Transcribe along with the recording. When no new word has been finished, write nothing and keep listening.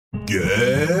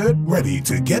Get ready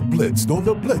to get blitzed on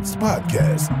the Blitz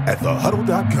podcast at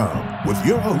thehuddle.com with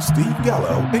your host Steve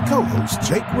Gallo and co-hosts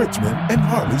Jake Richmond and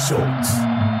Harley Schultz.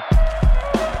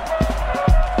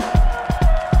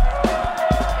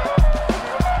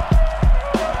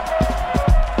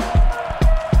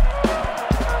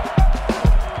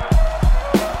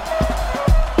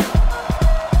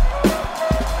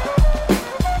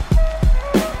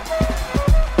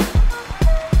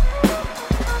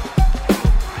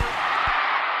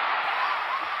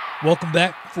 Welcome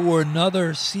back for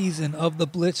another season of the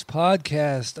Blitz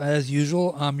podcast. As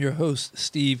usual, I'm your host,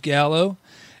 Steve Gallo,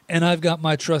 and I've got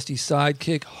my trusty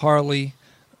sidekick, Harley.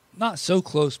 Not so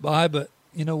close by, but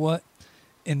you know what?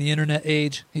 In the internet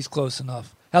age, he's close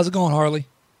enough. How's it going, Harley?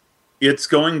 It's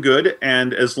going good,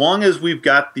 and as long as we've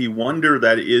got the wonder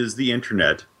that is the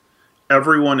internet,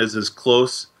 everyone is as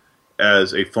close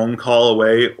as a phone call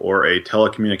away or a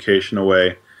telecommunication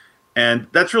away. And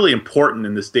that's really important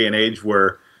in this day and age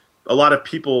where a lot of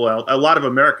people, a lot of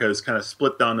America is kind of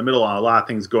split down the middle on a lot of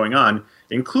things going on,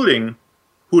 including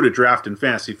who to draft in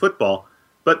fantasy football.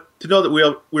 But to know that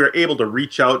we are able to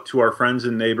reach out to our friends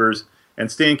and neighbors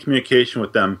and stay in communication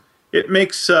with them, it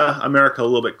makes America a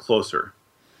little bit closer.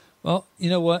 Well, you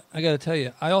know what? I got to tell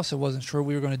you, I also wasn't sure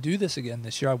we were going to do this again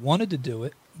this year. I wanted to do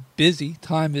it. Busy.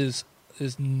 Time is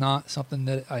not something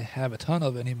that I have a ton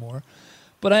of anymore.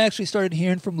 But I actually started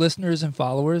hearing from listeners and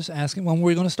followers asking when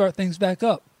we're going to start things back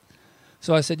up.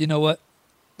 So I said, you know what,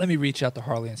 let me reach out to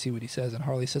Harley and see what he says. And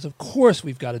Harley says, of course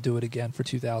we've got to do it again for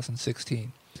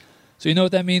 2016. So you know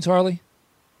what that means, Harley?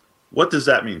 What does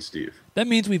that mean, Steve? That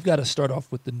means we've got to start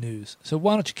off with the news. So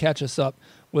why don't you catch us up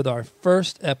with our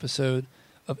first episode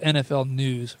of NFL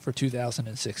News for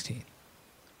 2016.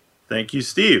 Thank you,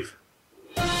 Steve.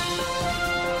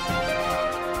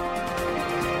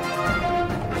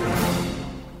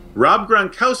 Rob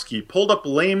Gronkowski pulled up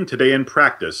lame today in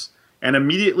practice and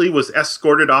immediately was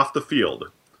escorted off the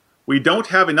field. We don't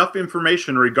have enough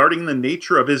information regarding the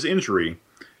nature of his injury,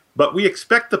 but we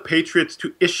expect the Patriots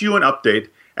to issue an update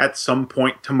at some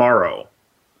point tomorrow.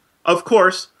 Of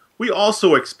course, we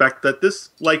also expect that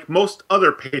this, like most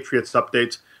other Patriots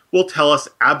updates, will tell us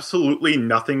absolutely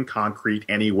nothing concrete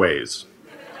anyways.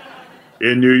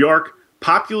 In New York,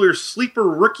 popular sleeper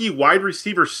rookie wide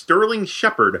receiver Sterling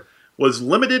Shepard was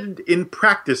limited in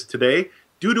practice today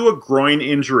due to a groin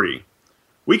injury.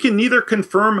 We can neither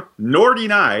confirm nor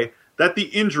deny that the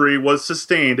injury was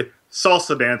sustained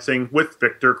salsa dancing with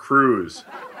Victor Cruz.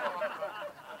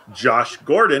 Josh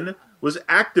Gordon was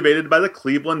activated by the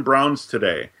Cleveland Browns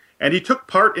today, and he took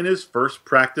part in his first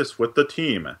practice with the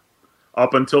team.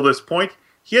 Up until this point,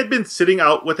 he had been sitting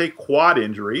out with a quad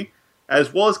injury,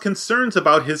 as well as concerns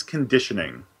about his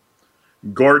conditioning.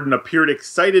 Gordon appeared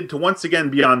excited to once again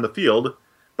be on the field,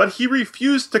 but he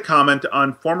refused to comment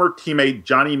on former teammate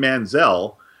Johnny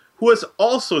Manziel, who has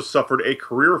also suffered a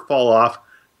career fall-off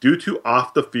due to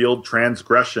off-the-field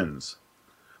transgressions.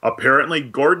 Apparently,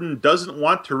 Gordon doesn't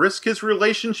want to risk his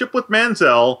relationship with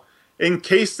Manziel in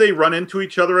case they run into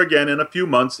each other again in a few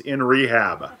months in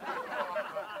rehab.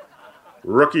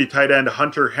 Rookie tight end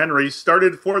Hunter Henry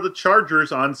started for the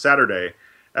Chargers on Saturday,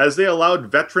 as they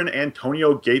allowed veteran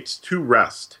Antonio Gates to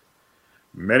rest.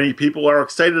 Many people are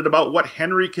excited about what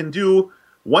Henry can do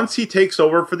once he takes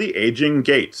over for the aging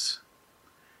Gates.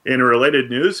 In related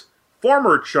news,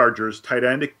 former Chargers tight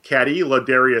end caddy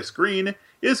Ladarius Green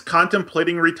is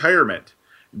contemplating retirement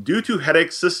due to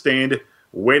headaches sustained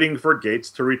waiting for Gates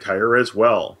to retire as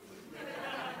well.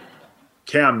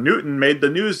 Cam Newton made the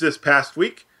news this past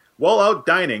week while out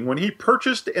dining when he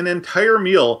purchased an entire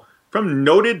meal from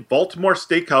noted Baltimore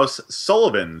steakhouse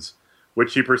Sullivan's,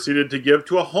 which he proceeded to give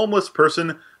to a homeless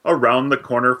person around the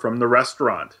corner from the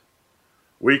restaurant.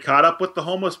 We caught up with the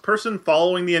homeless person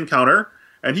following the encounter,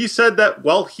 and he said that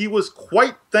while he was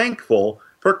quite thankful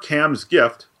for Cam's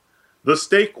gift, the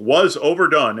steak was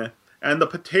overdone and the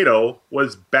potato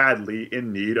was badly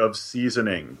in need of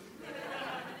seasoning.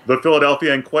 The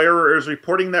Philadelphia Inquirer is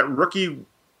reporting that rookie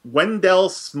Wendell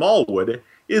Smallwood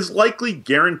is likely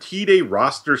guaranteed a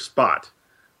roster spot,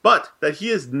 but that he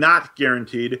is not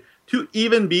guaranteed to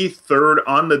even be third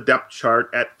on the depth chart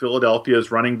at Philadelphia's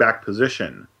running back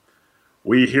position.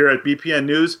 We here at B.P.N.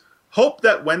 News hope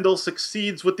that Wendell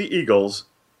succeeds with the Eagles,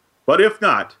 but if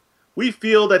not, we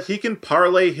feel that he can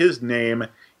parlay his name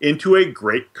into a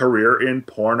great career in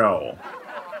porno.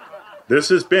 This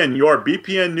has been your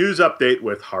B.P.N. News Update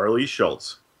with Harley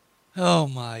Schultz. Oh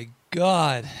my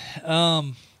God.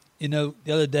 The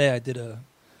other day I did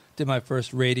my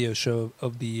first radio show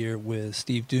of the year with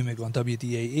Steve Dumig on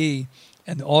WDAE,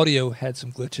 and the audio had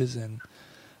some glitches, and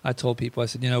I told people, I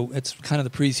said, it's kind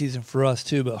of the preseason for us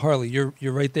too. But Harley, you're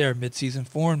right there, mid-season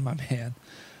form, my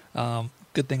man.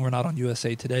 Good thing we're not on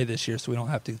USA Today this year, so we don't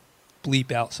have to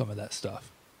bleep out some of that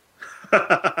stuff.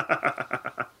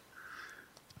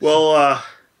 Well,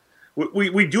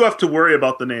 we do have to worry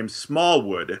about the name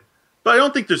Smallwood, but I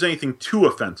don't think there's anything too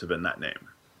offensive in that name.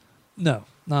 No,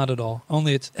 not at all.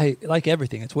 Only like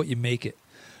everything, it's what you make it.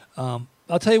 I'll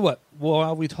tell you what,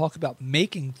 while we talk about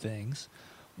making things,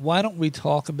 why don't we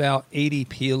talk about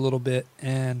ADP a little bit?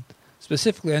 And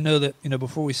specifically, I know that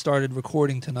before we started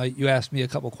recording tonight, you asked me a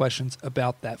couple questions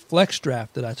about that flex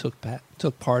draft that I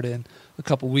took part in a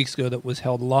couple weeks ago that was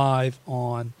held live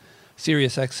on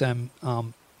SiriusXM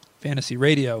Fantasy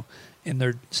Radio in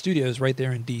their studios right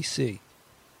there in D.C.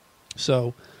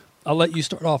 So I'll let you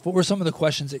start off. What were some of the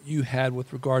questions that you had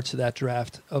with regards to that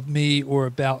draft of me or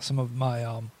about some of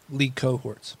my league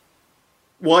cohorts?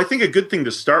 Well, I think a good thing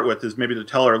to start with is maybe to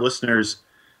tell our listeners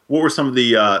what were some of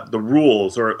the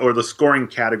rules or the scoring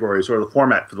categories or the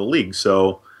format for the league.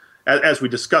 So as we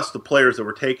discussed the players that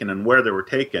were taken and where they were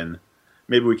taken,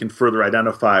 maybe we can further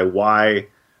identify why.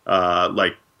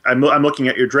 I'm looking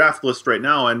at your draft list right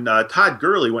now, and Todd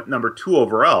Gurley went number 2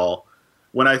 overall.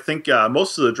 When I think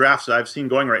most of the drafts that I've seen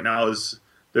going right now is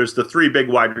there's the 3 big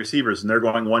wide receivers, and they're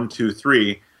going 1, 2,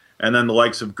 3, and then the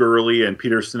likes of Gurley and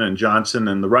Peterson and Johnson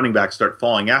and the running backs start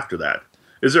falling after that.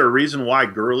 Is there a reason why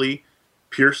Gurley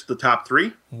pierced the top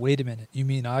 3? Wait a minute. You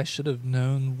mean I should have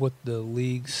known what the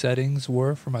league settings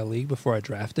were for my league before I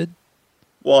drafted?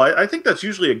 Well, I think that's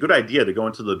usually a good idea to go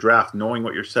into the draft knowing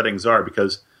what your settings are,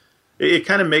 because it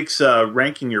kind of makes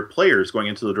ranking your players going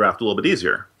into the draft a little bit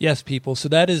easier. Yes, people. So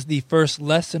that is the first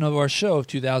lesson of our show of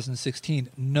 2016.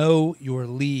 Know your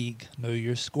league. Know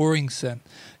your scoring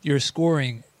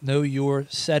know your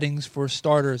settings for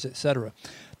starters, etc.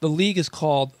 The league is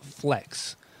called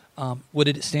Flex. What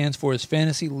it stands for is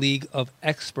Fantasy League of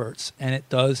Experts, and it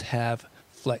does have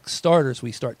Flex starters.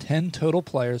 We start 10 total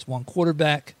players, 1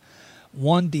 quarterback,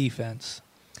 1 defense,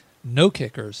 no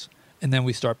kickers, and then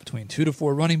we start between 2 to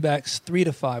 4 running backs, 3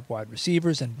 to 5 wide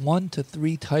receivers, and 1 to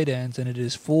 3 tight ends, and it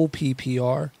is full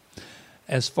PPR.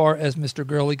 As far as Mr.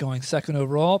 Gurley going 2nd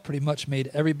overall, pretty much made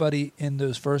everybody in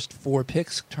those first 4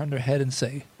 picks turn their head and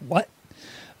say, what?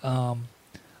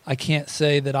 I can't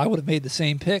say that I would have made the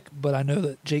same pick, but I know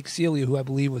that Jake Celia, who I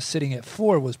believe was sitting at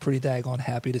 4, was pretty daggone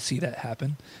happy to see that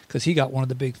happen because he got one of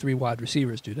the big 3 wide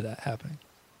receivers due to that happening.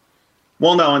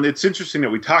 Well, no, and it's interesting that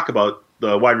we talk about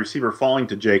the wide receiver falling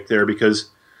to Jake there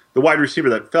because the wide receiver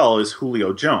that fell is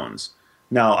Julio Jones.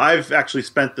 Now, I've actually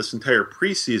spent this entire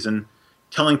preseason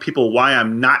telling people why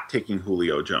I'm not taking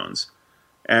Julio Jones.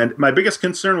 And my biggest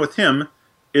concern with him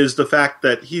is the fact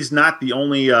that he's not the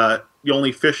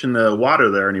only fish in the water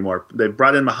there anymore. They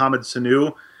brought in Mohamed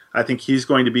Sanu. I think he's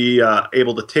going to be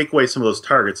able to take away some of those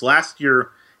targets. Last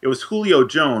year, it was Julio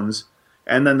Jones,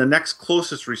 and then the next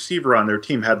closest receiver on their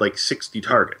team had like 60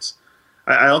 targets.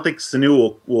 I don't think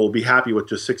Sanu will be happy with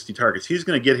just 60 targets. He's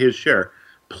going to get his share.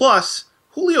 Plus,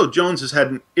 Julio Jones has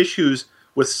had issues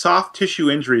with soft tissue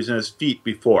injuries in his feet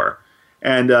before.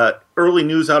 And early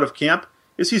news out of camp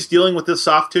is he's dealing with this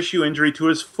soft tissue injury to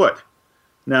his foot.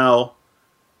 Now,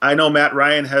 I know Matt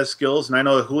Ryan has skills, and I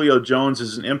know that Julio Jones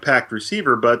is an impact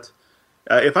receiver, but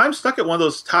if I'm stuck at one of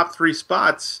those top 3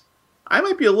 spots, I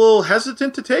might be a little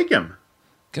hesitant to take him.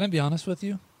 Can I be honest with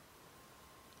you?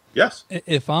 Yes.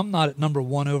 If I'm not at number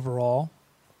 1 overall,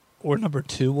 or number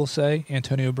 2, we'll say,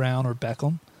 Antonio Brown or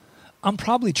Beckham, I'm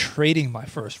probably trading my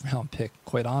first round pick,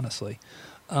 quite honestly.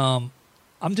 I'm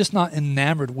just not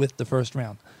enamored with the first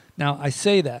round. Now, I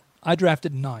say that. I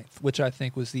drafted 9th, which I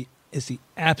think is the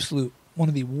absolute one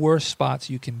of the worst spots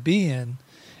you can be in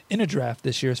a draft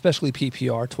this year, especially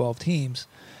PPR, 12 teams,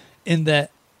 in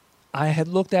that I had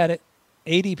looked at it.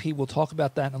 ADP, we'll talk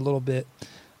about that in a little bit,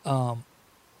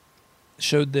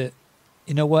 showed that,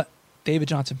 you know what, David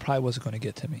Johnson probably wasn't going to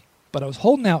get to me. But I was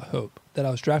holding out hope that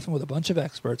I was drafting with a bunch of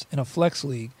experts in a flex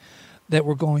league that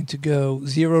were going to go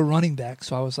 0 running back.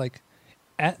 So I was like,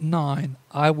 at 9,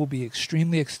 I will be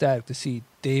extremely ecstatic to see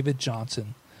David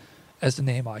Johnson as the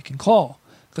name I can call.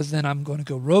 Because then I'm going to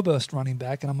go robust running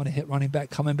back, and I'm going to hit running back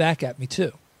coming back at me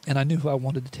too. And I knew who I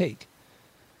wanted to take.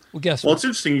 Well, guess what? Well, it's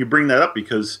interesting you bring that up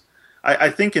because I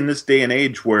think in this day and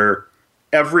age where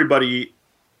everybody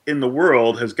in the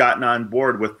world has gotten on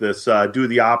board with this do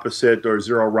the opposite or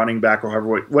 0 running back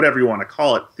or whatever you want to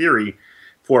call it theory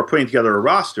for putting together a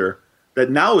roster,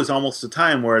 that now is almost the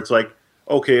time where it's like,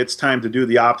 okay, it's time to do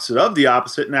the opposite of the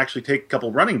opposite and actually take a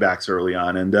couple running backs early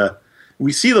on. And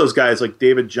we see those guys like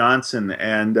David Johnson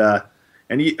and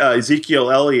Ezekiel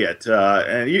Elliott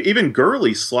and even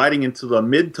Gurley sliding into the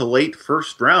mid to late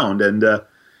first round. And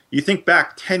you think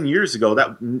back 10 years ago,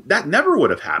 that never would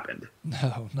have happened.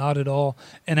 No, not at all.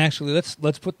 And actually,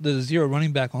 let's put the zero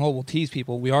running back on hold. We'll tease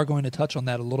people. We are going to touch on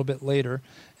that a little bit later,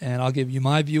 and I'll give you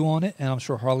my view on it, and I'm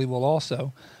sure Harley will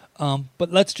also.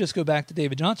 But let's just go back to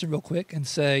David Johnson real quick and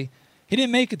say he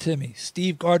didn't make it to me.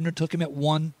 Steve Gardner took him at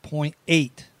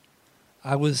 1.8.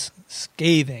 I was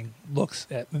scathing looks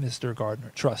at Mr.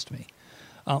 Gardner, trust me.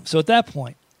 So at that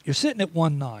point, you're sitting at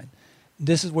 1.9.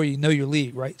 This is where you know your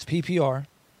league, right? It's PPR.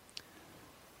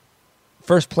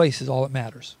 First place is all that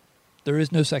matters. There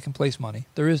is no second place money.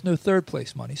 There is no third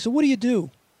place money. So what do you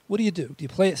do? What do you do? Do you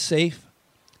play it safe?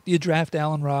 Do you draft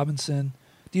Allen Robinson?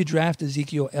 Do you draft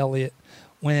Ezekiel Elliott?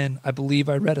 When I believe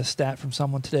I read a stat from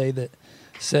someone today that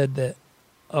said that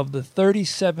of the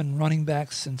 37 running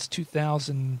backs since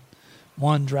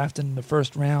 2001 drafted in the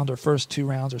first round or first 2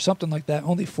 rounds or something like that,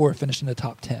 only 4 finished in the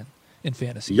top 10 in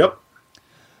fantasy. Yep.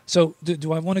 So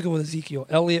do I want to go with Ezekiel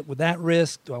Elliott with that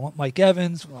risk? Do I want Mike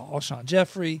Evans? Well, Alshon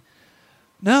Jeffrey?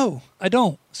 No, I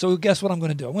don't. So guess what I'm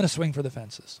going to do? I'm going to swing for the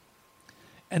fences.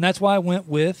 And that's why I went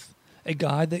with a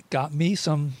guy that got me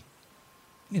some,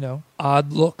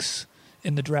 odd looks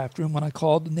in the draft room when I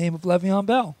called the name of Le'Veon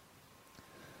Bell.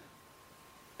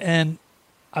 And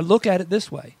I look at it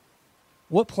this way.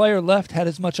 What player left had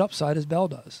as much upside as Bell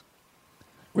does?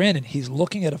 Granted, he's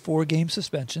looking at a 4-game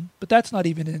suspension, but that's not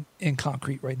even in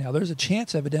concrete right now. There's a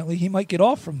chance, evidently, he might get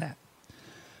off from that.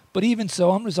 But even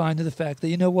so, I'm resigned to the fact that,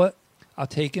 you know what? I'll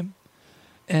take him,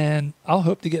 and I'll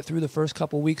hope to get through the first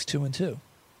couple weeks 2-2.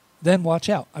 Then watch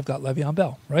out. I've got Le'Veon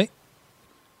Bell, right?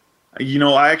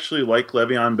 I actually like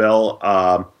Le'Veon Bell.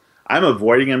 I'm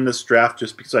avoiding him this draft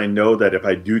just because I know that if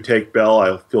I do take Bell,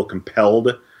 I'll feel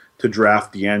compelled to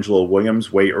draft D'Angelo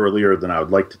Williams way earlier than I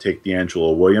would like to take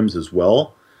D'Angelo Williams as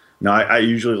well. Now, I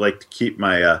usually like to keep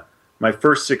my my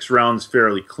first 6 rounds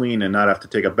fairly clean and not have to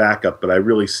take a backup, but I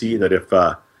really see that if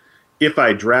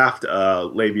I draft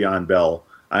Le'Veon Bell,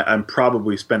 I'm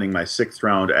probably spending my 6th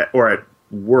round, or at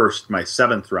worst, my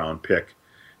 7th round pick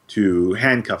to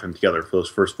handcuff him together for those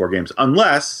first 4 games,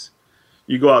 unless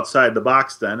you go outside the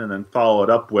box then and then follow it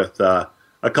up with a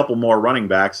couple more running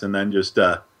backs and then just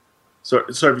so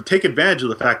if you take advantage of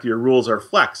the fact that your rules are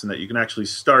flex and that you can actually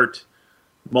start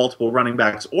multiple running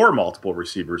backs or multiple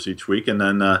receivers each week and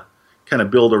then kind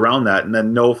of build around that and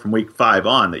then know from week 5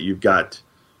 on that you've got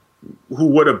who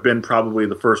would have been probably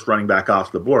the first running back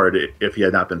off the board if he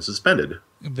had not been suspended.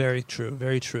 Very true,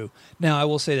 very true. Now, I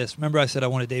will say this. Remember I said I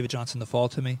wanted David Johnson to fall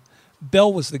to me?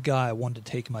 Bell was the guy I wanted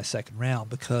to take in my 2nd round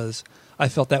because I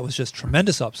felt that was just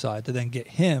tremendous upside to then get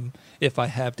him if I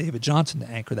have David Johnson to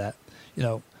anchor that.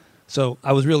 So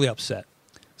I was really upset.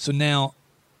 So now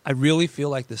I really feel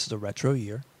like this is a retro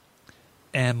year,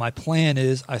 and my plan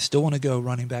is I still want to go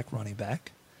running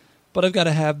back, but I've got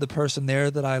to have the person there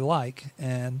that I like,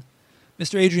 and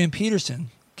Mr. Adrian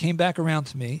Peterson came back around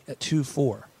to me at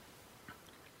 2.4.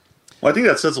 Well, I think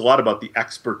that says a lot about the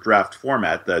expert draft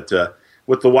format that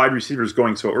with the wide receivers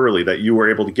going so early that you were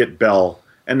able to get Bell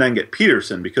and then get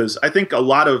Peterson, because I think a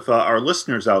lot of our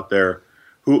listeners out there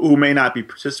who may not be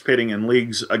participating in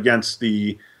leagues against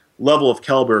the level of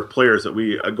caliber of players that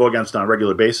we go against on a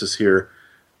regular basis here,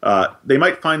 they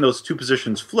might find those 2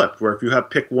 positions flipped, where if you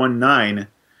have pick 1-9,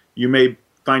 you may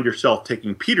find yourself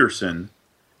taking Peterson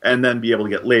and then be able to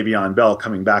get Le'Veon Bell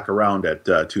coming back around at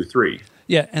 2-3.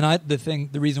 Yeah, and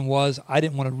the reason was I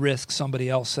didn't want to risk somebody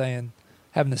else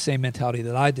having the same mentality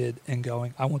that I did and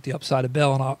going, I want the upside of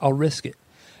Bell and I'll risk it.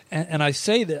 And I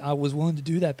say that I was willing to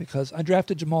do that because I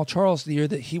drafted Jamal Charles the year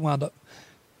that he wound up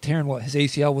tearing his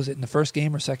ACL. Was it in the first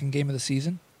game or second game of the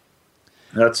season?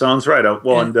 That sounds right.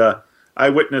 I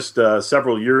witnessed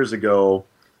several years ago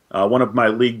one of my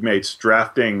league mates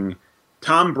drafting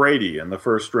Tom Brady in the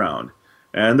first round.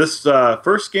 And this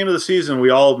first game of the season, we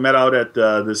all met out at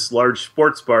this large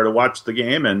sports bar to watch the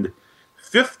game, and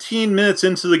 15 minutes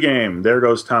into the game, there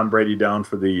goes Tom Brady down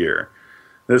for the year.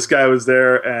 This guy was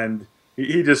there, and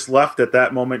he just left at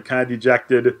that moment, kind of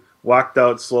dejected, walked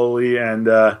out slowly, and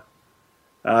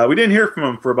we didn't hear from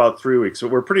him for about 3 weeks. So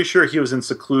we're pretty sure he was in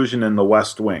seclusion in the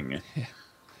West Wing. Yeah.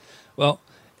 Well,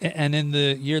 and in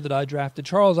the year that I drafted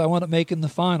Charles, I wound up making the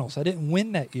finals. I didn't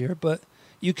win that year, but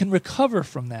you can recover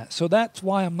from that. So that's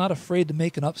why I'm not afraid to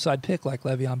make an upside pick like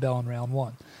Le'Veon Bell in round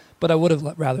 1. But I would have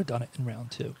rather done it in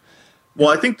round 2. Well,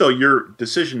 I think, though, your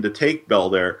decision to take Bell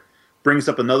there brings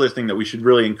up another thing that we should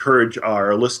really encourage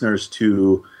our listeners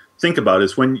to think about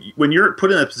is when you're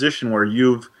put in a position where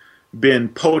you've been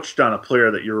poached on a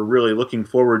player that you're really looking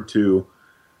forward to,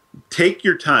 take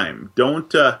your time.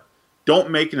 Don't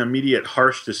make an immediate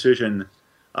harsh decision.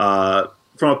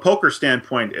 From a poker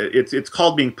standpoint, it's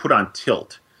called being put on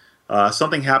tilt.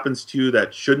 something happens to you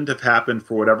that shouldn't have happened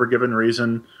for whatever given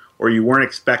reason or you weren't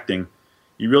expecting,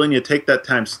 you really need to take that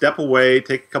time, step away,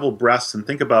 take a couple breaths, and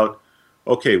think about,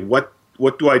 okay, what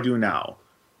do I do now?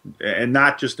 And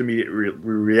not just immediately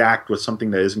react with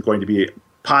something that isn't going to be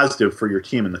positive for your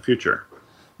team in the future.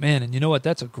 Man, and you know what?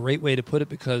 That's a great way to put it,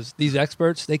 because these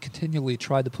experts, they continually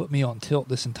tried to put me on tilt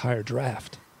this entire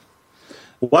draft.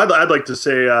 Well, I'd like to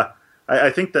say I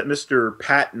think that Mr.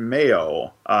 Pat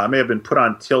Mayo may have been put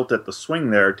on tilt at the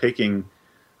swing there,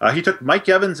 he took Mike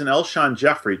Evans and Elshon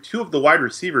Jeffrey, two of the wide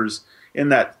receivers in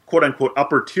that quote-unquote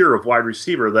upper tier of wide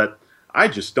receiver that I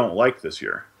just don't like this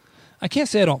year. I can't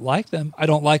say I don't like them. I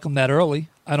don't like them that early.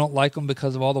 I don't like them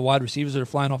because of all the wide receivers that are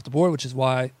flying off the board, which is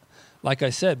why, like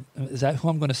I said, is that who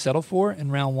I'm going to settle for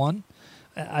in round one?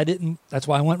 I didn't. That's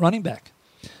why I went running back.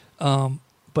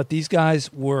 But these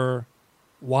guys were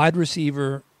wide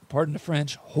receiver, pardon the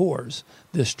French, whores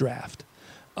this draft.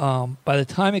 By the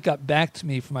time it got back to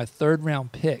me for my third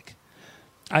round pick,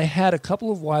 I had a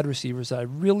couple of wide receivers that I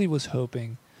really was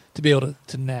hoping to be able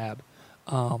to nab.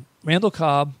 Randall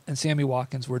Cobb and Sammy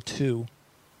Watkins were two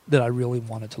that I really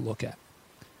wanted to look at.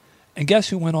 And guess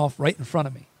who went off right in front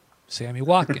of me? Sammy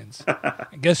Watkins.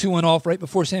 And guess who went off right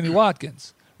before Sammy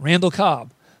Watkins? Randall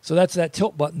Cobb. So that's that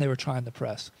tilt button they were trying to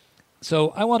press.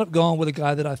 So I wound up going with a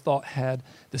guy that I thought had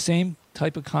the same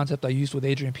type of concept I used with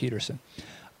Adrian Peterson.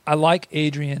 I like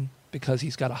Adrian because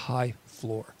he's got a high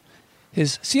floor.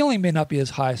 His ceiling may not be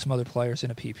as high as some other players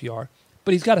in a PPR,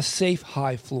 but he's got a safe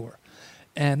high floor.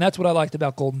 And that's what I liked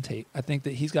about Golden Tate. I think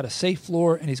that he's got a safe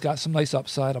floor and he's got some nice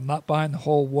upside. I'm not buying the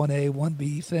whole 1A,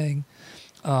 1B thing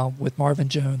with Marvin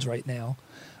Jones right now.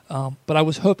 But I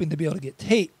was hoping to be able to get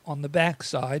Tate on the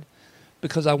backside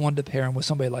because I wanted to pair him with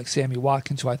somebody like Sammy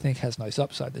Watkins, who I think has nice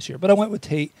upside this year. But I went with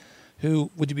Tate,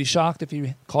 who, would you be shocked if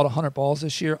he caught 100 balls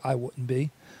this year? I wouldn't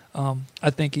be. I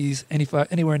think he's anywhere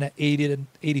in that 80 to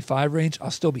 85 range. I'll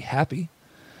still be happy.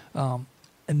 And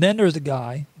then there's a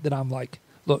guy that I'm like,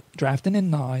 look, drafting in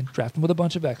 9, drafting with a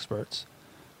bunch of experts.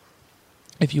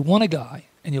 If you want a guy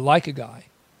and you like a guy,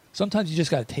 sometimes you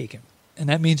just got to take him. And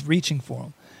that means reaching for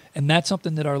him. And that's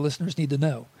something that our listeners need to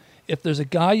know. If there's a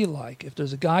guy you like, if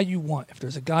there's a guy you want, if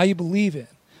there's a guy you believe in,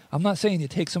 I'm not saying you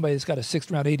take somebody that's got a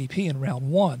 6th round ADP in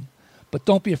round 1, but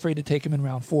don't be afraid to take him in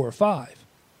round 4 or 5.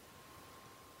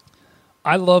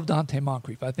 I love Dante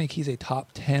Moncrief. I think he's a top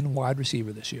 10 wide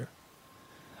receiver this year.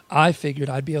 I figured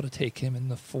I'd be able to take him in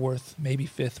the 4th, maybe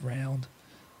 5th round.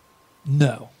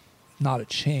 No, not a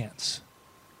chance.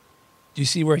 Do you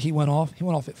see where he went off? He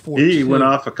went off at 4. He went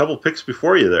off a couple picks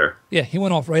before you there. Yeah, he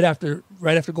went off right after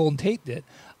Golden Tate did.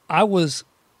 I was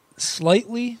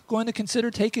slightly going to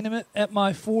consider taking him at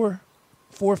my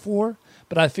 4-4,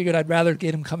 but I figured I'd rather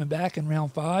get him coming back in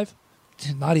round 5.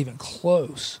 Not even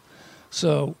close.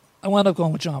 So I wound up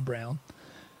going with John Brown.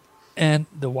 And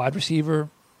the wide receiver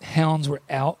hounds were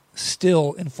out,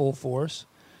 still in full force.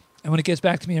 And when it gets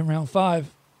back to me in round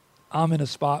 5, I'm in a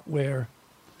spot where,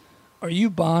 are you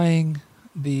buying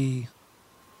the,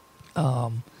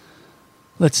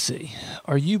 let's see,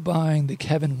 are you buying the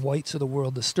Kevin Whites of the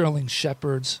world, the Sterling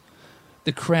Shepherds,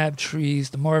 the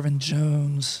Crabtrees, the Marvin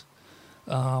Jones,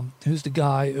 who's the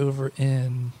guy over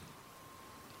in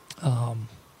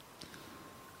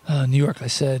New York? I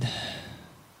said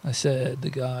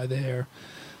the guy there.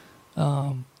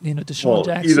 Deshaun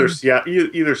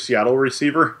Jackson. Either Seattle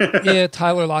receiver. Yeah,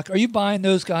 Tyler Lockett. Are you buying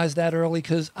those guys that early?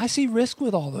 Because I see risk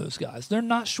with all those guys. They're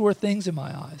not sure things in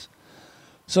my eyes.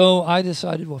 So I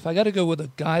decided, well, if I got to go with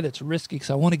a guy that's risky, because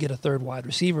I want to get a 3rd wide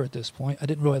receiver at this point. I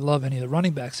didn't really love any of the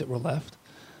running backs that were left,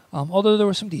 although there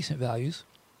were some decent values.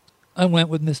 I went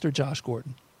with Mr. Josh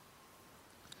Gordon.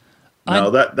 No,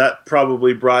 that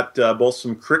probably brought both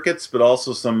some crickets, but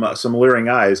also some leering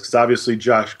eyes, because obviously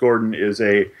Josh Gordon is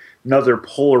another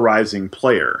polarizing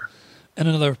player. And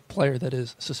another player that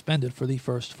is suspended for the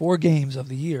first 4 games of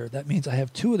the year. That means I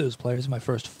have 2 of those players in my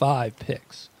first 5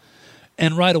 picks.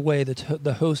 And right away,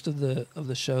 the host of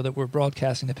the show that we're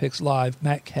broadcasting the picks live,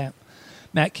 Matt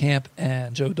Camp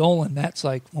and Joe Dolan, that's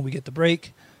like when we get the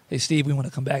break, hey, Steve, we want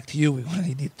to come back to you. We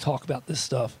need to talk about this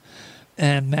stuff.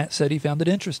 And Matt said he found it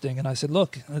interesting. And I said,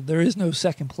 look, there is no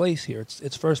second place here.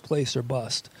 It's first place or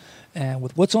bust. And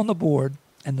with what's on the board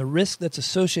and the risk that's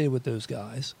associated with those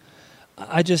guys,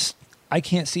 I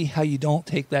can't see how you don't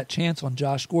take that chance on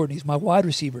Josh Gordon. He's my wide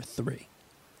receiver 3.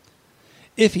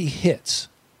 If he hits,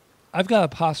 I've got a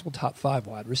possible top 5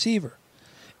 wide receiver.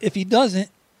 If he doesn't,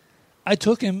 I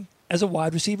took him as a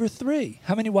wide receiver 3.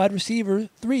 How many wide receiver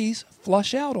 3s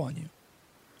flush out on you?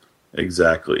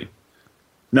 Exactly.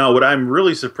 Now, what I'm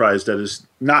really surprised at is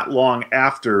not long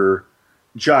after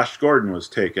Josh Gordon was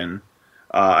taken,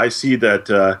 I see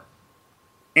that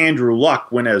Andrew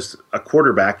Luck went as a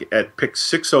quarterback at pick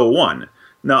 601.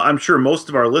 Now, I'm sure most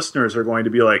of our listeners are going to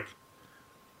be like,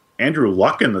 Andrew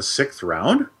Luck in the 6th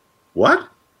round? What?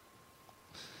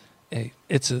 Hey,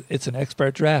 it's an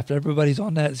expert draft. Everybody's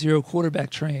on that zero quarterback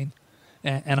train.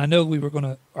 And I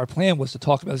know our plan was to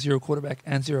talk about zero quarterback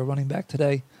and zero running back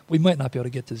today. We might not be able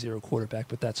to get to zero quarterback,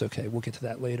 but that's okay. We'll get to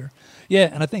that later. Yeah,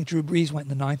 and I think Drew Brees went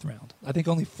in the 9th round. I think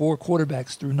only 4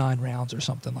 quarterbacks through 9 rounds or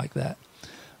something like that.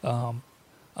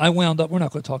 I wound up, we're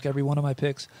not going to talk every one of my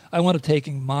picks. I wound up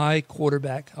taking my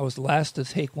quarterback. I was the last to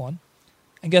take one.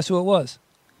 And guess who it was?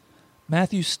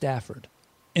 Matthew Stafford.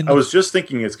 I was just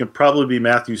thinking it's going to probably be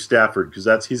Matthew Stafford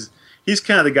because he's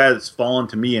kind of the guy that's fallen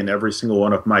to me in every single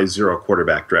one of my zero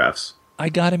quarterback drafts. I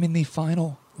got him in the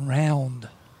final round.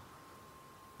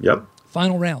 Yep.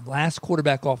 Final round. Last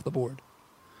quarterback off the board.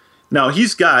 Now,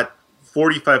 he's got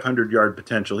 4,500 yard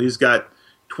potential. He's got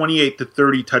 28 to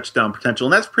 30 touchdown potential.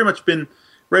 And that's pretty much been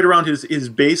right around his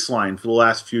baseline for the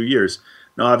last few years.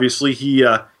 Now, obviously, he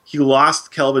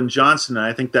lost Kelvin Johnson, and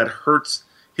I think that hurts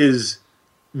his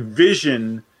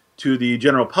vision to the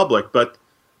general public. But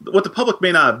what the public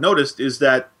may not have noticed is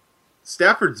that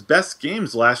Stafford's best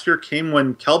games last year came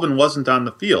when Kelvin wasn't on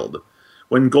the field,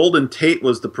 when Golden Tate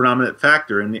was the predominant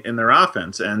factor in their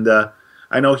offense. And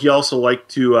I know he also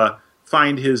liked to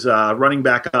find his running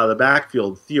back out of the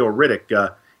backfield. Theo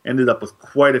Riddick ended up with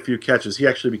quite a few catches. He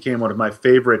actually became one of my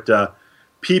favorite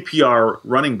PPR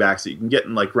running backs that you can get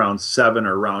in like round 7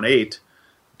 or round 8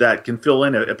 that can fill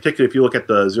in, particularly if you look at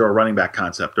the zero running back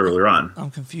concept earlier on. I'm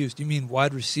confused. You mean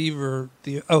wide receiver?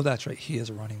 Oh, that's right. He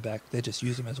is a running back. They just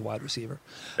use him as a wide receiver.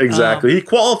 Exactly. He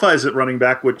qualifies at running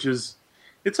back, which is,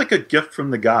 it's like a gift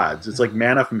from the gods. It's like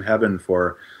manna from heaven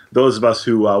for those of us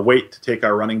who wait to take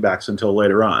our running backs until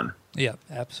later on. Yeah,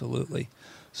 absolutely.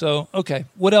 So, okay,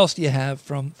 what else do you have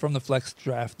from the flex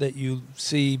draft that you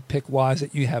see pick-wise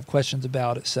that you have questions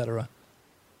about, et cetera?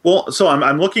 Well, so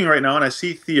I'm looking right now, and I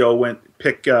see Theo went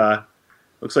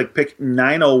looks like pick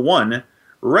 901,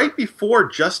 right before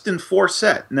Justin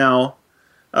Forsett. Now,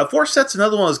 Forsett's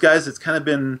another one of those guys that's kind of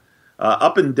been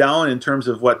up and down in terms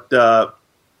of what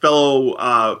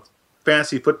fellow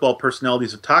fantasy football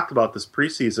personalities have talked about this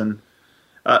preseason.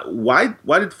 Why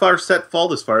did Forsett fall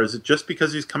this far? Is it just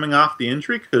because he's coming off the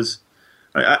injury? Because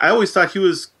I always thought he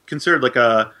was considered like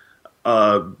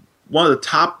one of the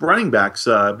top running backs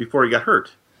before he got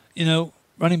hurt. You know,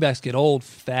 running backs get old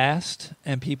fast,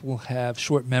 and people have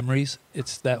short memories.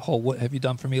 It's that whole "what have you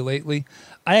done for me lately?"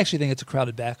 I actually think it's a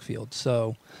crowded backfield,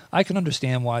 so I can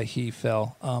understand why he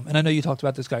fell. And I know you talked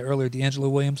about this guy earlier, D'Angelo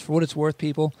Williams. For what it's worth,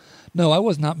 people, no, I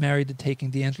was not married to taking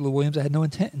D'Angelo Williams. I had no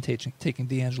intent in taking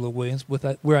D'Angelo Williams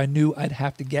where I knew I'd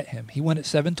have to get him. He went at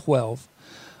 7-12.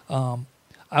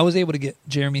 I was able to get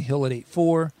Jeremy Hill at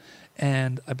 8-4,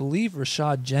 and I believe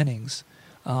Rashad Jennings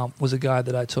was a guy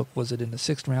that I took, was it in the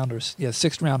 6th round?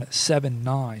 6th round at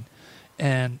 7-9.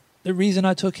 And the reason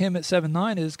I took him at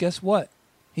 7-9 is, guess what?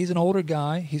 He's an older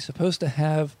guy. He's supposed to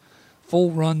have full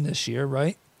run this year,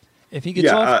 right? If he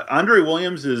gets off... Andre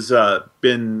Williams has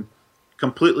been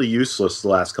completely useless the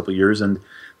last couple of years, and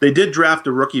they did draft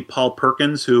a rookie, Paul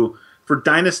Perkins, who, for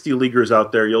dynasty leaguers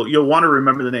out there, you'll want to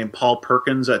remember the name Paul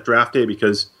Perkins at draft day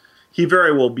because he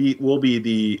very well will be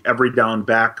the every down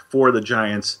back for the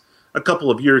Giants a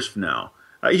couple of years from now.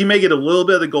 He may get a little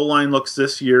bit of the goal line looks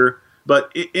this year,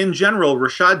 but in general,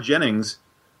 Rashad Jennings,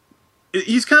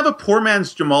 he's kind of a poor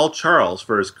man's Jamal Charles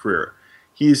for his career.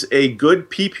 He's a good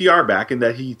PPR back in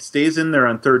that he stays in there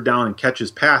on 3rd down and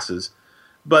catches passes,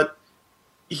 but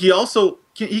he also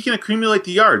can accumulate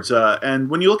the yards. And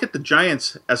when you look at the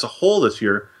Giants as a whole this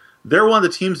year, they're one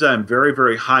of the teams that I'm very,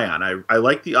 very high on. I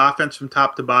like the offense from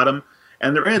top to bottom,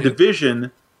 and they're in a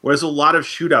division where there's a lot of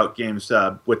shootout games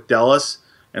with Dallas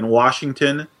and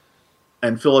Washington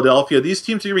and Philadelphia. These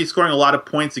teams are going to be scoring a lot of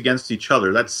points against each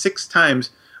other. That's 6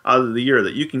 times out of the year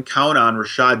that you can count on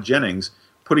Rashad Jennings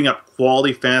putting up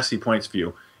quality fantasy points for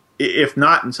you, if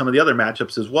not in some of the other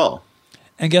matchups as well.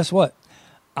 And guess what?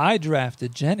 I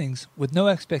drafted Jennings with no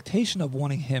expectation of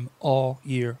wanting him all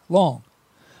year long.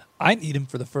 I need him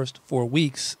for the first 4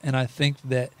 weeks, and I think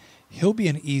that he'll be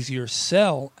an easier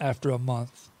sell after a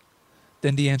month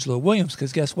than D'Angelo Williams,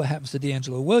 because guess what happens to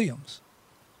D'Angelo Williams?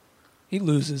 He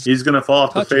loses. He's going to fall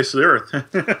off the face of the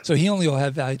earth. So he only will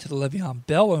have value to the Le'Veon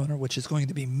Bell owner, which is going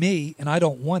to be me, and I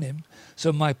don't want him.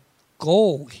 So my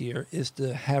goal here is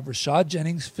to have Rashad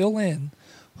Jennings fill in,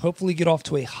 hopefully get off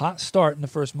to a hot start in the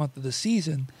first month of the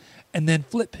season, and then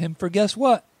flip him for, guess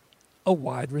what? A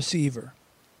wide receiver.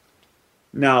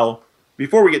 Now,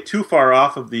 before we get too far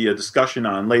off of the discussion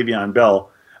on Le'Veon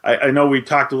Bell, I know we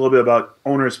talked a little bit about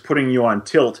owners putting you on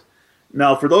tilt.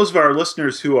 Now, for those of our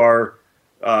listeners who are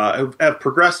have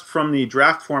progressed from the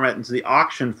draft format into the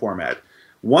auction format.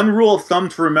 One rule of thumb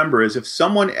to remember is if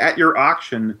someone at your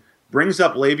auction brings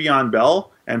up Le'Veon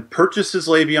Bell and purchases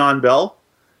Le'Veon Bell,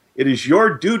 it is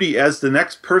your duty as the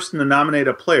next person to nominate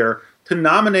a player to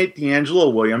nominate D'Angelo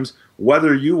Williams,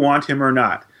 whether you want him or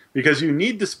not, because you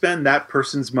need to spend that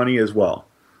person's money as well.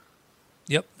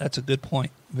 Yep, that's a good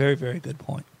point. Very, very good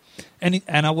point. And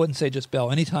I wouldn't say just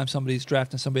Bell. Anytime somebody's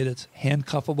drafting somebody that's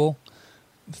handcuffable,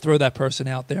 throw that person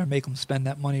out there and make them spend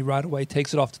that money right away.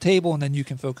 Takes it off the table, and then you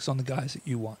can focus on the guys that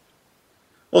you want.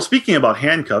 Well, speaking about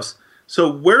handcuffs, so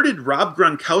where did Rob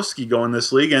Gronkowski go in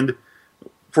this league? And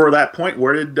for that point,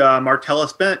 where did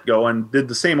Martellus Bennett go? And did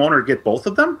the same owner get both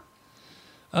of them?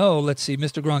 Oh, let's see.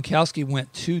 Mr. Gronkowski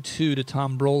went 2-2 to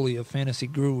Tom Broley of Fantasy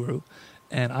Guru.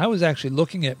 And I was actually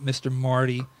looking at Mr.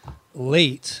 Marty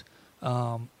late,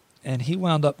 and he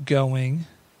wound up going,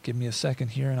 give me a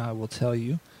second here and I will tell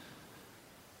you.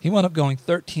 He wound up going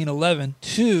 13-11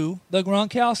 to the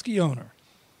Gronkowski owner.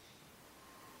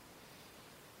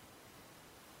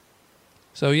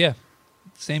 So, yeah,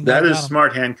 same guy. That is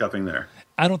smart handcuffing there.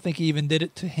 I don't think he even did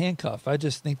it to handcuff. I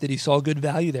just think that he saw good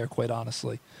value there, quite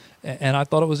honestly. And I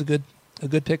thought it was a good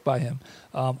pick by him.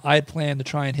 I had planned to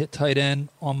try and hit tight end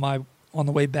on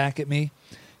the way back at me.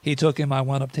 He took him. I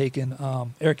wound up taking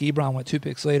Eric Ebron went 2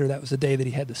 picks later. That was the day that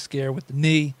he had the scare with the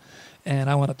knee. And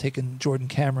I wound up taking Jordan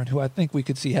Cameron, who I think we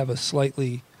could see have a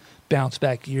slightly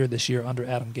bounce-back year this year under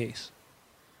Adam Gase.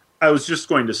 I was just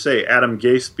going to say, Adam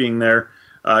Gase being there,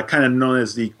 kind of known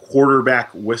as the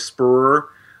quarterback whisperer.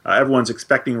 Everyone's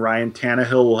expecting Ryan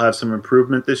Tannehill will have some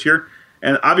improvement this year.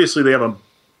 And obviously they have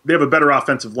a better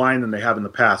offensive line than they have in the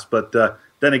past. But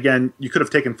then again, you could have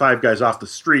taken 5 guys off the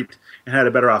street and had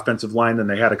a better offensive line than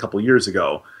they had a couple years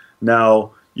ago.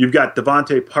 Now, you've got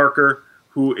Devontae Parker,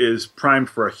 who is primed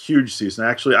for a huge season.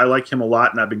 Actually, I like him a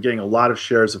lot, and I've been getting a lot of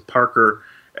shares of Parker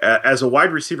as a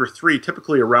wide receiver 3,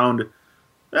 typically around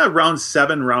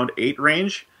 7, round 8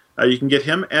 range. You can get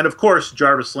him. And, of course,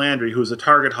 Jarvis Landry, who's a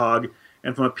target hog.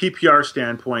 And from a PPR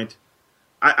standpoint,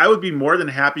 I would be more than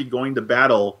happy going to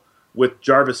battle with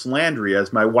Jarvis Landry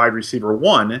as my wide receiver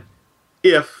 1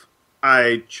 if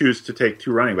I choose to take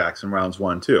 2 running backs in rounds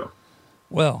 1 and 2.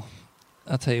 Well,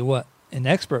 I'll tell you what. In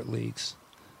expert leagues,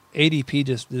 ADP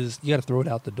just is, you got to throw it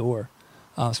out the door,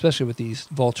 especially with these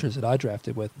vultures that I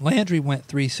drafted with. Landry went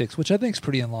 3-6, which I think is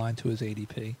pretty in line to his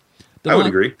ADP. I would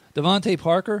agree. Devontae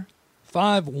Parker,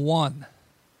 5-1.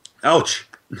 Ouch.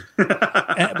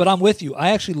 But I'm with you.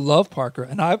 I actually love Parker,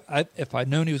 and I if I'd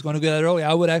known he was going to go that early,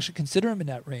 I would actually consider him in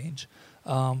that range.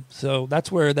 So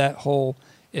that's where that whole,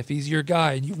 if he's your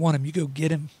guy and you want him, you go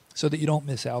get him so that you don't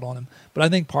miss out on him. But I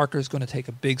think Parker is going to take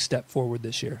a big step forward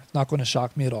this year. It's not going to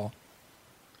shock me at all.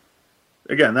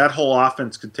 Again, that whole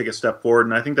offense could take a step forward,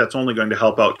 and I think that's only going to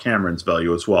help out Cameron's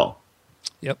value as well.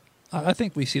 Yep. I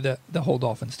think we see that the whole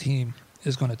Dolphins team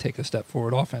is going to take a step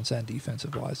forward, offense and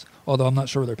defensive-wise, although I'm not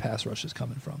sure where their pass rush is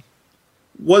coming from.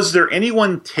 Was there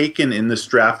anyone taken in this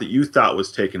draft that you thought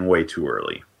was taken way too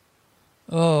early?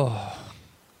 Oh,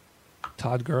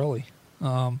 Todd Gurley.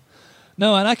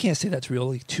 No, and I can't say that's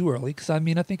really too early because, I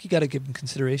mean, I think you got to give him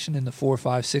consideration in the 4,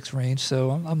 5, 6 range,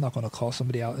 so I'm not going to call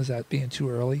somebody out as that being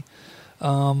too early.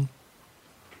 You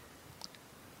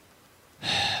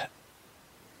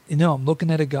know, I'm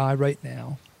looking at a guy right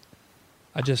now.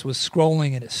 I just was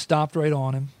scrolling and it stopped right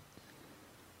on him.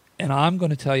 And I'm going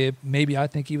to tell you, maybe I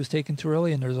think he was taken too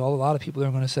early, and there's a lot of people that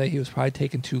are going to say he was probably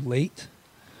taken too late.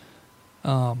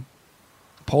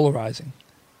 Polarizing.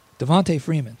 Devontae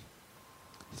Freeman,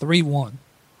 3-1.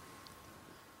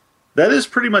 That is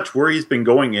pretty much where he's been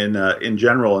going in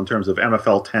general in terms of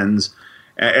MFL 10s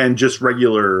and just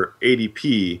regular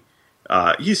ADP.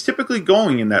 He's typically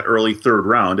going in that early 3rd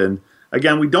round. And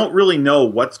again, we don't really know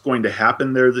what's going to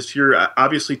happen there this year.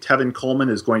 Obviously, Tevin Coleman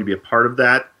is going to be a part of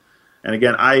that. And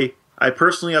again, I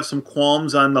personally have some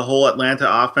qualms on the whole Atlanta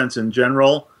offense in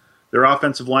general. Their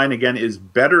offensive line, again, is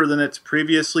better than it's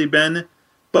previously been,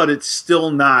 but it's still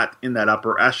not in that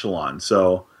upper echelon.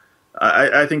 So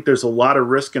I think there's a lot of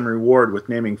risk and reward with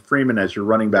naming Freeman as your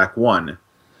running back 1.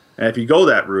 And if you go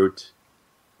that route,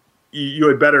 you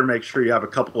had better make sure you have a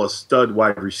couple of stud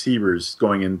wide receivers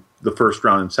going in the 1st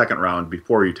round and 2nd round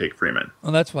before you take Freeman.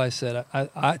 Well, that's why I said,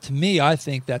 to me, I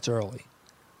think that's early.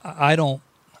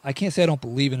 I can't say I don't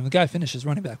believe in him. The guy finished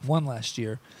running back 1 last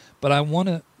year, but I want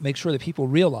to make sure that people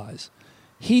realize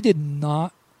he did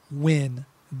not win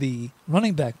the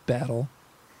running back battle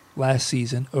last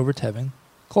season over Tevin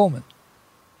Coleman.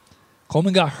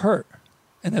 Coleman got hurt,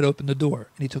 and that opened the door,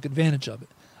 and he took advantage of it.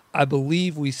 I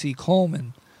believe we see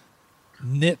Coleman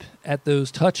nip at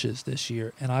those touches this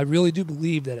year, and I really do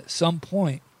believe that at some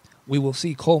point we will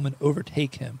see Coleman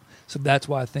overtake him. So that's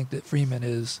why I think that Freeman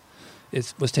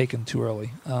was taken too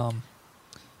early.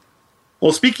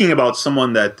 Well, speaking about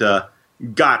someone that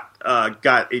got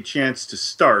a chance to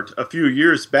start a few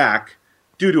years back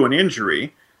due to an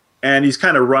injury, and he's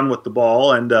kind of run with the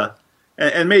ball and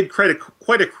made quite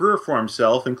a career for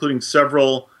himself, including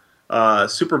several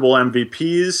Super Bowl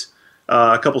MVPs,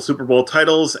 a couple Super Bowl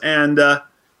titles, and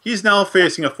he's now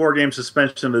facing a 4-game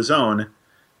suspension of his own.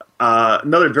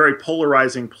 Another very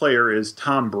polarizing player is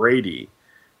Tom Brady.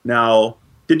 Now,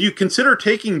 did you consider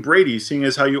taking Brady, seeing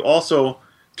as how you also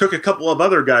took a couple of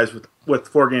other guys with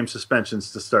 4-game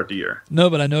suspensions to start the year? No,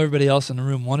 but I know everybody else in the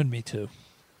room wanted me to.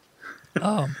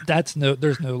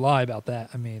 There's no lie about that.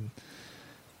 I mean,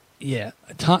 yeah,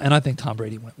 and I think Tom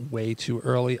Brady went way too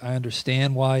early. I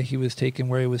understand why he was taken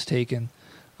where he was taken,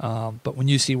 but when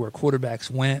you see where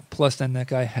quarterbacks went, plus then that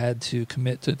guy had to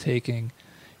commit to taking,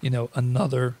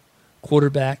 another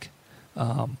quarterback.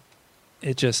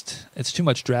 It's too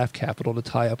much draft capital to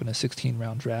tie up in a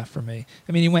 16-round draft for me.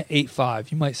 I mean, he went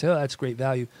 8-5. You might say, oh, that's great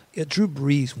value. Yeah, Drew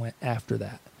Brees went after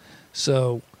that.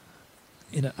 So,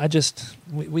 we're not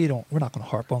going to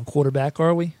harp on quarterback,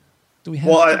 are we? Do we have?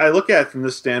 Well, I look at it from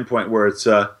this standpoint where it's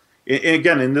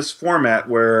again in this format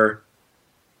where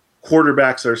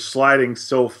quarterbacks are sliding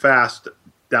so fast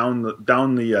down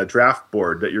the draft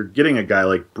board that you're getting a guy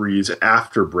like Brees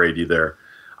after Brady there.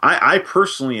 I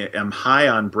personally am high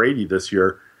on Brady this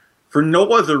year for no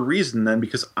other reason than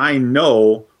because I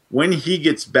know when he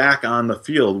gets back on the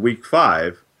field week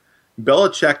 5,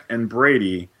 Belichick and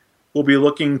Brady will be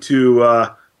looking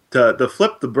to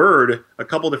flip the bird a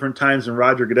couple different times in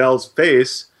Roger Goodell's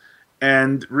face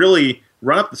and really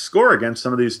run up the score against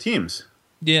some of these teams.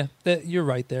 Yeah, you're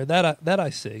right there. That I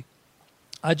see.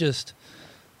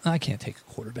 I can't take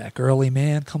a quarterback early,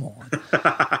 man. Come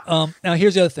on. Now,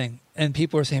 here's the other thing. And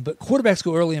people are saying, but quarterbacks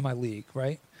go early in my league,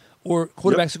 right? Or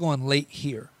quarterbacks are going late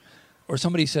here. Or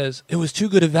somebody says, it was too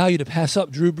good a value to pass up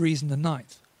Drew Brees in the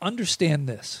 9th. Understand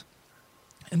this.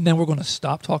 And then we're going to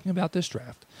stop talking about this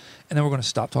draft. And then we're going to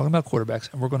stop talking about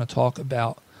quarterbacks. And we're going to talk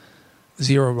about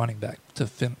zero running back to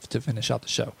finish out the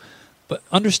show. But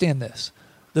understand this.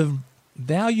 The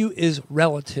value is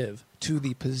relative to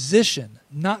the position,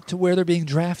 not to where they're being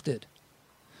drafted.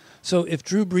 So if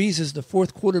Drew Brees is the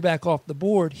 4th quarterback off the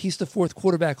board, he's the 4th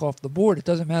quarterback off the board. It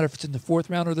doesn't matter if it's in the 4th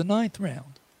round or the 9th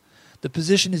round. The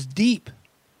position is deep.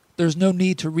 There's no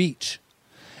need to reach.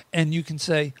 And you can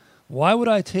say, why would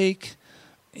I take,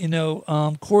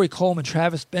 Corey Coleman,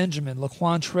 Travis Benjamin,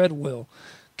 Laquan Treadwell,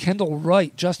 Kendall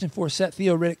Wright, Justin Forsett,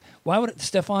 Theo Riddick,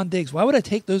 Stephon Diggs, why would I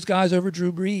take those guys over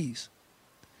Drew Brees?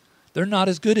 They're not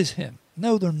as good as him.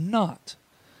 No, they're not.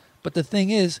 But the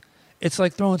thing is, it's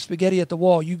like throwing spaghetti at the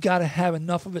wall. You got to have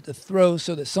enough of it to throw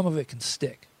so that some of it can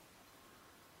stick.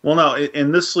 Well, now,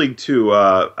 in this league, too,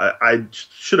 I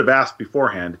should have asked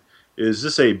beforehand, is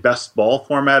this a best ball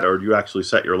format, or do you actually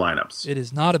set your lineups? It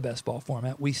is not a best ball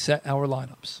format. We set our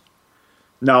lineups.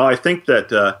 Now, I think that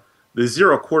the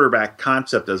zero quarterback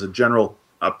concept as a general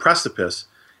precipice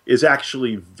is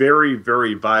actually very,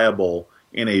 very viable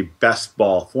in a best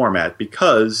ball format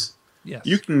because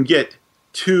you can get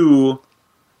 2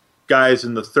 guys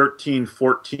in the 13,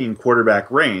 14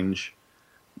 quarterback range,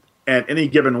 and any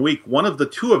given week, one of the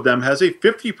 2 of them has a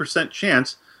 50%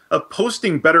 chance of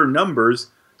posting better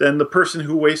numbers than the person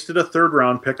who wasted a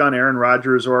 3rd-round pick on Aaron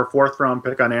Rodgers or a 4th-round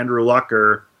pick on Andrew Luck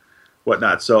or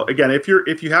whatnot. So again, if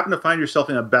you happen to find yourself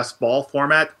in a best ball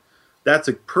format, that's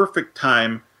a perfect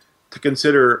time to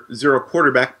consider zero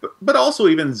quarterback, but also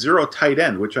even zero tight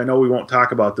end, which I know we won't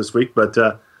talk about this week, but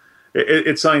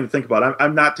it's something to think about.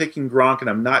 I'm not taking Gronk, and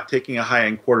I'm not taking a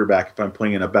high-end quarterback if I'm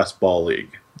playing in a best ball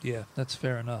league. Yeah, that's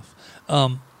fair enough.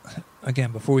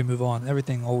 Again, before we move on,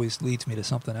 everything always leads me to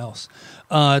something else.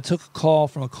 I took a call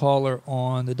from a caller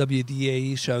on the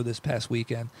WDAE show this past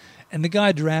weekend, and the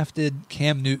guy drafted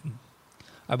Cam Newton,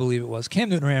 I believe it was. Cam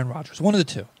Newton or Aaron Rodgers, one of the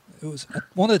 2. It was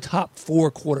one of the top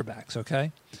 4 quarterbacks,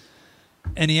 okay?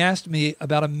 And he asked me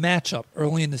about a matchup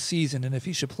early in the season and if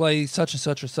he should play such and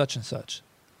such or such and such.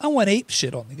 I went ape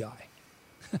shit on the guy.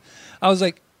 I was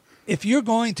like, if you're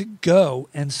going to go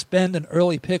and spend an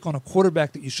early pick on a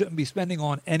quarterback that you shouldn't be spending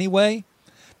on anyway,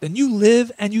 then you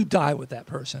live and you die with that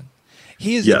person.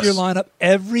 He is in your lineup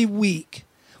every week,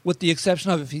 with the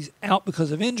exception of if he's out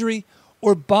because of injury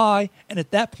or bye, and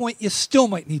at that point you still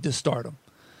might need to start him.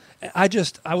 I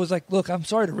was like, look, I'm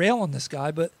sorry to rail on this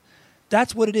guy, but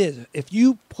that's what it is. If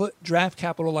you put draft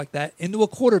capital like that into a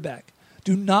quarterback,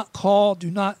 do not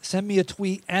send me a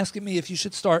tweet asking me if you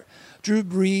should start Drew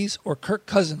Brees or Kirk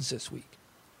Cousins this week.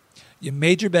 You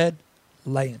made your bed,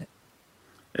 lay in it.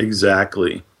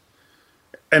 Exactly.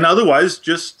 And otherwise,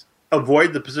 just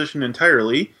avoid the position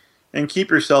entirely and keep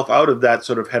yourself out of that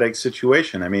sort of headache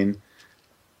situation. I mean,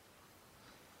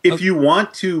 if you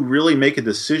want to really make a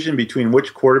decision between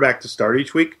which quarterback to start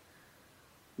each week,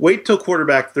 wait till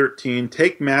quarterback 13,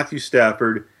 take Matthew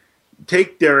Stafford,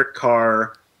 take Derek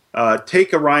Carr,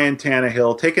 take a Ryan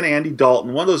Tannehill, take an Andy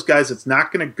Dalton, one of those guys that's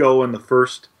not going to go in the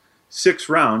first 6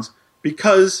 rounds,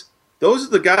 because those are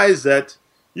the guys that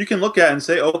you can look at and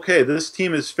say, okay, this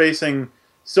team is facing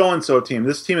so-and-so team.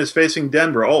 This team is facing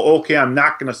Denver. Oh, okay, I'm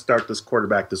not going to start this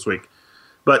quarterback this week.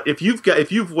 But if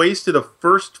you've wasted a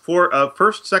first,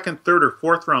 second, third, or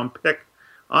fourth round pick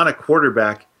on a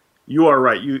quarterback, you are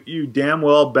right. You damn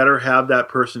well better have that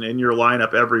person in your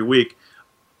lineup every week,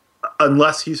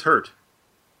 unless he's hurt.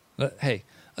 Hey,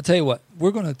 I'll tell you what.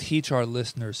 We're going to teach our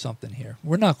listeners something here.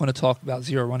 We're not going to talk about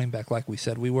zero running back like we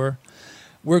said we were.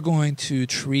 We're going to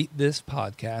treat this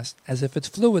podcast as if it's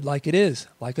fluid, like it is,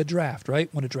 like a draft, right?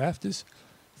 When a draft is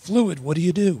fluid, what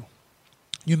do?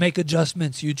 You make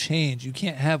adjustments, you change. You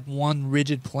can't have one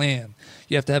rigid plan.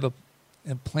 You have to have a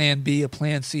plan B, a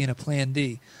plan C, and a plan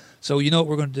D. So you know what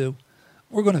we're going to do?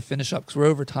 We're going to finish up because we're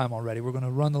over time already. We're going to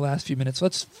run the last few minutes.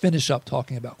 Let's finish up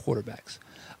talking about quarterbacks.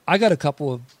 I got a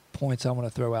couple of points I want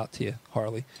to throw out to you,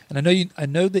 Harley. And I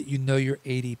know that you know your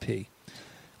ADP.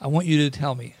 I want you to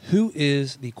tell me, who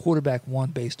is the quarterback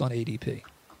one based on ADP?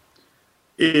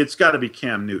 It's got to be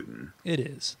Cam Newton. It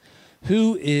is.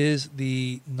 Who is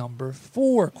the number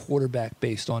 4 quarterback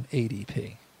based on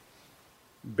ADP?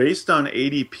 Based on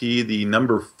ADP, the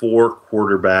number 4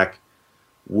 quarterback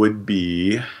would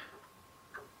be...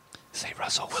 Say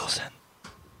Russell Wilson.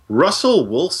 Russell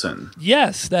Wilson.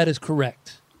 Yes, that is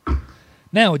correct.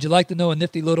 Now, would you like to know a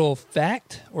nifty little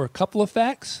fact or a couple of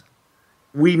facts?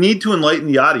 We need to enlighten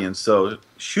the audience, so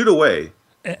shoot away.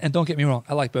 And don't get me wrong,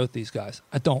 I like both these guys.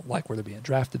 I don't like where they're being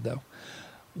drafted, though.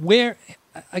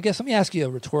 I guess let me ask you a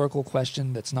rhetorical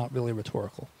question that's not really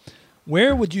rhetorical.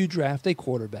 Where would you draft a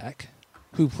quarterback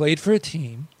who played for a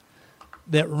team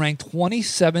that ranked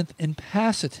 27th in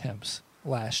pass attempts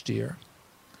last year?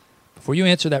 Before you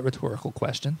answer that rhetorical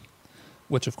question,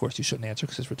 which of course you shouldn't answer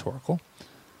because it's rhetorical,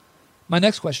 my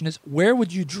next question is, where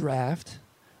would you draft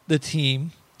the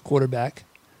team quarterback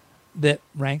that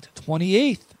ranked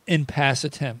 28th in pass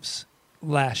attempts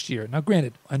last year? Now,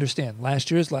 granted, I understand last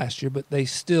year is last year, but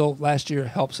last year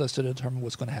helps us to determine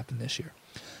what's going to happen this year.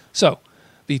 So,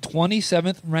 the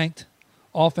 27th ranked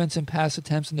offense in pass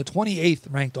attempts and the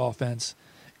 28th ranked offense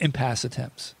in pass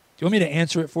attempts. Do you want me to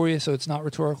answer it for you so it's not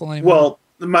rhetorical anymore? Well,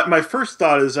 my first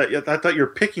thought is that I thought you were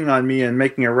picking on me and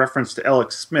making a reference to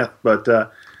Alex Smith, but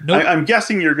nope. I'm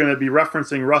guessing you're going to be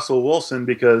referencing Russell Wilson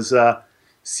because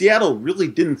Seattle really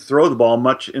didn't throw the ball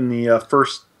much in the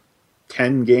first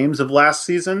 10 games of last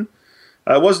season.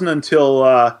 It wasn't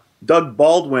until Doug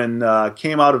Baldwin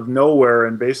came out of nowhere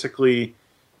and basically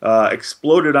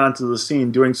exploded onto the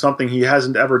scene doing something he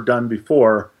hasn't ever done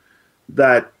before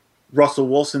that Russell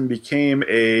Wilson became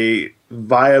a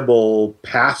viable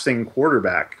passing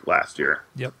quarterback last year.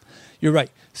 Yep. You're right.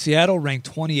 Seattle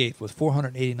ranked 28th with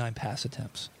 489 pass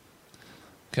attempts.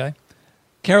 Okay?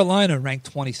 Carolina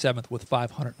ranked 27th with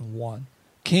 501.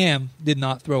 Cam did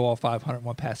not throw all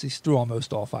 501 passes. He threw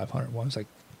almost all 501. It was like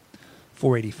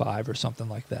 485 or something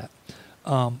like that.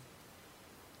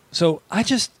 So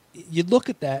you look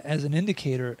at that as an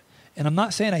indicator, and I'm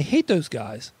not saying I hate those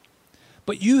guys,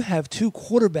 but you have 2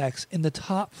 quarterbacks in the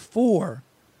top 4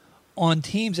 on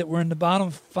teams that were in the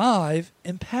bottom 5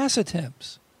 in pass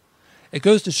attempts. It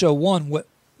goes to show, one, what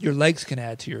your legs can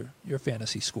add to your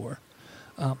fantasy score.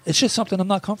 It's just something I'm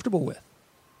not comfortable with.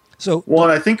 Well,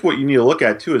 and I think what you need to look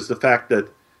at, too, is the fact that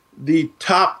the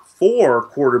top 4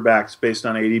 quarterbacks based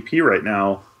on ADP right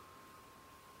now,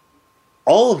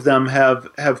 all of them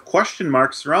have question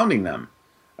marks surrounding them.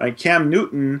 Cam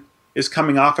Newton is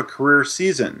coming off a career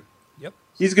season. Yep.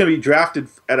 He's going to be drafted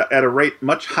at a rate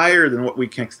much higher than what we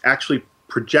can actually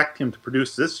project him to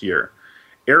produce this year.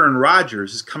 Aaron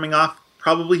Rodgers is coming off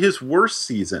probably his worst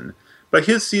season, but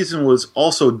his season was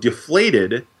also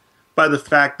deflated by the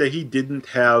fact that he didn't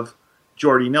have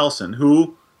Jordy Nelson,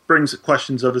 who brings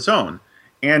questions of his own.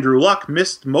 Andrew Luck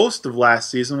missed most of last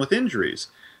season with injuries.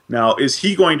 Now, is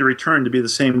he going to return to be the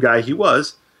same guy he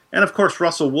was? And, of course,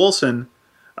 Russell Wilson.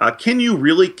 Can you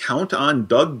really count on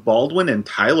Doug Baldwin and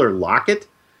Tyler Lockett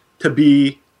to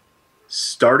be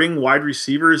starting wide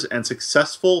receivers and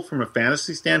successful from a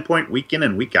fantasy standpoint week in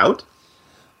and week out?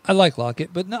 I like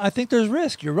Lockett, but no, I think there's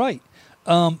risk. You're right.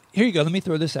 Here you go. Let me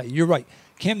throw this at you. You're right.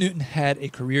 Cam Newton had a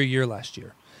career year last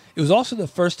year. It was also the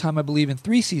first time, I believe, in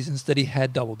 3 seasons that he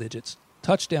had double digits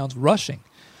touchdowns rushing,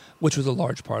 which was a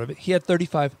large part of it. He had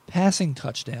 35 passing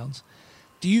touchdowns.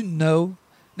 Do you know?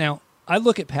 Now, I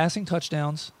look at passing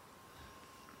touchdowns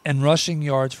and rushing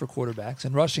yards for quarterbacks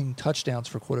and rushing touchdowns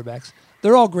for quarterbacks.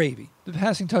 They're all gravy. The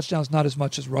passing touchdowns not as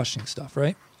much as rushing stuff,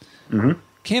 right? Mm-hmm.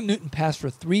 Cam Newton passed for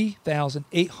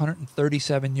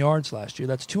 3,837 yards last year.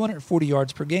 That's 240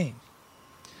 yards per game.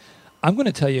 I'm going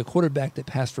to tell you a quarterback that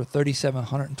passed for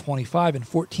 3,725 in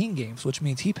 14 games, which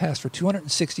means he passed for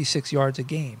 266 yards a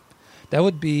game. That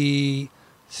would be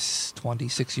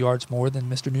 26 yards more than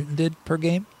Mr. Newton did per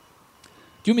game.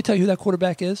 Do you want me to tell you who that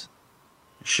quarterback is?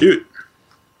 Shoot.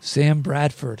 Sam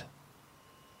Bradford.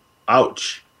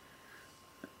 Ouch.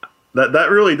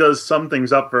 That really does sum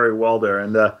things up very well there.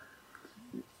 And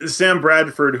Sam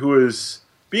Bradford, who is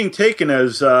being taken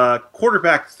as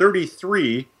quarterback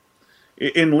 33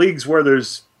 in leagues where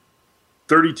there's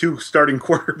 32 starting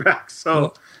quarterbacks. So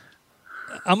well,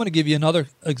 I'm going to give you another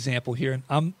example here. And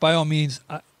I'm, by all means,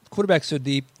 quarterback's so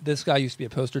deep. This guy used to be a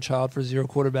poster child for zero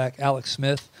quarterback, Alex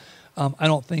Smith. I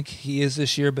don't think he is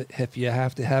this year, but if you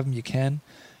have to have him, you can.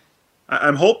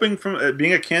 I'm hoping, from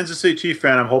being a Kansas City Chief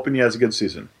fan, I'm hoping he has a good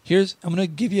season. I'm going to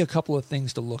give you a couple of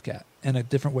things to look at and a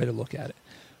different way to look at it.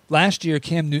 Last year,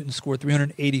 Cam Newton scored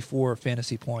 384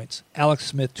 fantasy points. Alex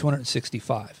Smith,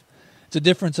 265. It's a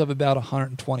difference of about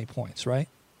 120 points, right?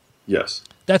 Yes.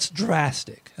 That's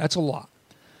drastic. That's a lot.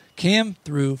 Cam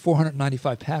threw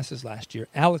 495 passes last year.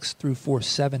 Alex threw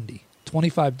 470.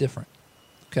 25 different.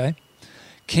 Okay?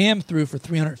 Cam threw for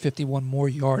 351 more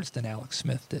yards than Alex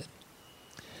Smith did.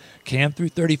 Cam threw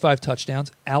 35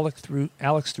 touchdowns. Alex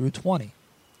threw 20.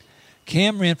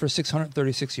 Cam ran for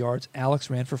 636 yards. Alex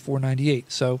ran for 498.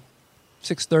 So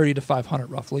 630 to 500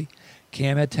 roughly.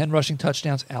 Cam had 10 rushing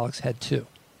touchdowns. Alex had 2.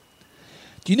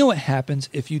 Do you know what happens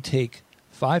if you take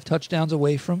 5 touchdowns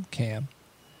away from Cam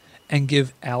and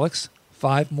give Alex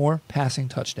 5 more passing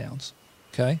touchdowns?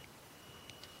 Okay?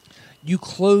 You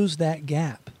close that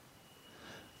gap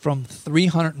from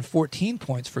 314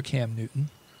 points for Cam Newton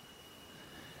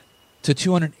to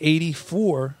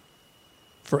 284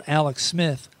 for Alex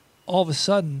Smith. All of a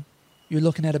sudden, you're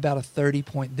looking at about a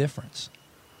 30-point difference.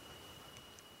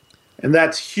 And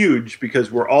that's huge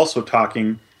because we're also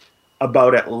talking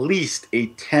about at least a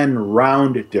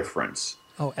 10-round difference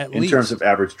in terms of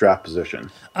average draft position.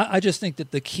 I just think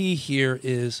that the key here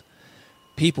is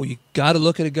people, you got to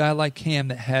look at a guy like Cam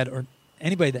that had, or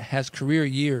anybody that has career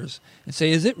years, and say,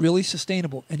 is it really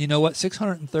sustainable? And you know what?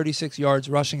 636 yards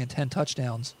rushing and 10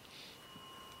 touchdowns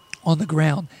on the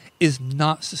ground is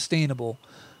not sustainable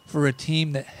for a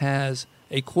team that has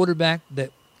a quarterback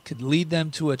that could lead them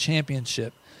to a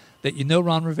championship, that you know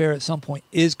Ron Rivera at some point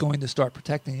is going to start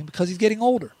protecting him because he's getting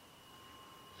older.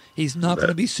 He's not going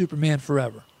to be Superman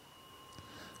forever.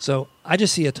 So I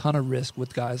just see a ton of risk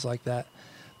with guys like that.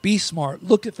 Be smart.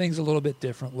 Look at things a little bit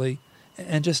differently,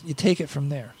 and just you take it from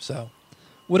there. So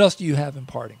what else do you have in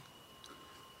parting?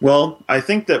 Well, I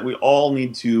think that we all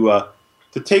need to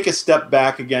take a step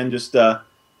back again, just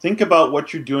think about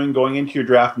what you're doing going into your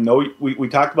draft. We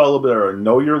talked about a little bit earlier.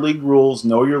 Know your league rules,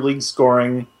 know your league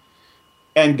scoring,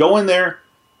 and go in there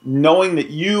knowing that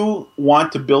you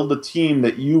want to build the team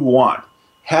that you want.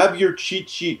 Have your cheat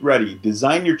sheet ready.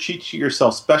 Design your cheat sheet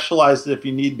yourself. Specialize it if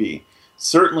you need be.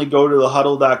 Certainly go to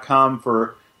thehuddle.com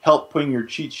for help putting your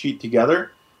cheat sheet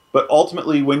together. But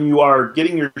ultimately, when you are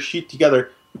getting your sheet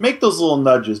together, make those little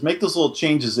nudges. Make those little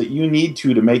changes that you need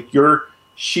to make your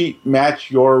sheet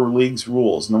match your league's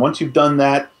rules. And once you've done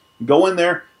that, go in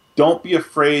there. Don't be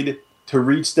afraid to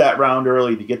reach that round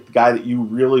early to get the guy that you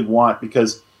really want,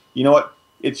 because you know what?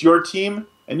 It's your team,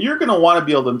 and you're going to want to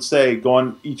be able to say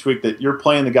going each week that you're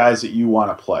playing the guys that you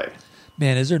want to play.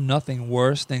 Man, is there nothing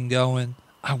worse than going,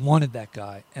 I wanted that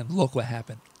guy, and look what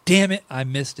happened. Damn it, I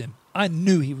missed him. I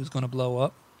knew he was going to blow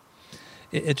up.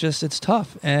 It's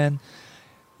tough. And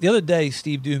the other day,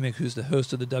 Steve Dumick, who's the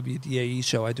host of the WDAE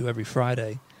show I do every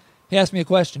Friday, he asked me a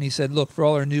question. He said, look, for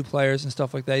all our new players and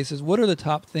stuff like that, he says, what are the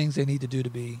top things they need to do to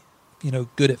be,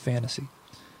 good at fantasy?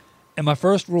 And my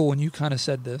first rule, when you kind of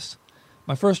said this,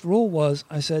 my first rule was,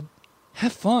 I said,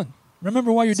 have fun.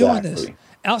 Remember why you're doing this.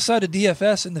 Outside of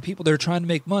DFS and the people that are trying to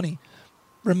make money,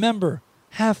 remember,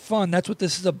 have fun. That's what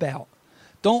this is about.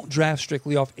 Don't draft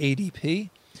strictly off ADP.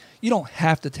 You don't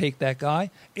have to take that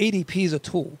guy. ADP is a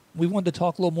tool. We wanted to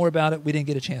talk a little more about it. We didn't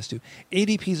get a chance to.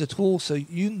 ADP is a tool so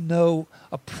you know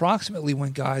approximately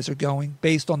when guys are going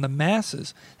based on the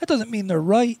masses. That doesn't mean they're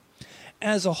right.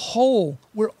 As a whole,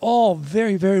 we're all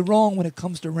very, very wrong when it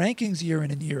comes to rankings year in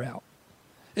and year out.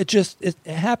 It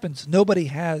happens. Nobody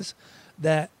has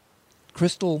that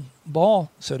crystal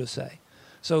ball, so to say.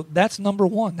 So that's number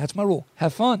one. That's my rule.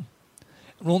 Have fun.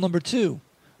 Rule number 2,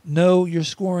 know your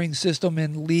scoring system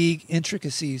and league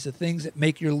intricacies, the things that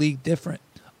make your league different.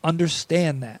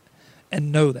 Understand that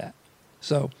and know that.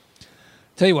 So,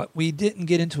 tell you what, we didn't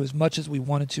get into as much as we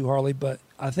wanted to, Harley, but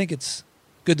I think it's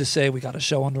good to say we got a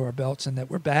show under our belts and that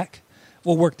we're back.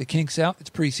 We'll work the kinks out.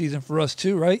 It's preseason for us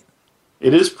too, right?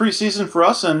 It is preseason for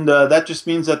us, and that just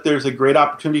means that there's a great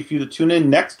opportunity for you to tune in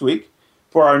next week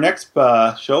for our next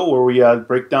show where we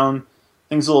break down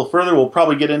things a little further. We'll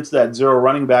probably get into that zero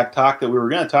running back talk that we were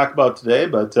going to talk about today,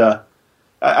 but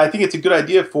I think it's a good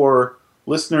idea for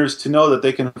listeners to know that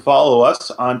they can follow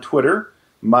us on Twitter.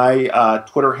 My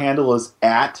Twitter handle is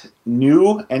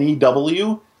 @new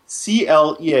NEWCLEAR.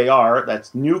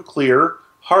 That's Nuclear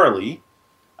Harley,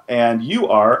 and you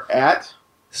are at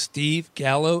Steve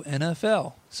Gallo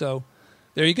NFL. So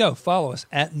there you go. Follow us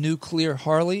at Nuclear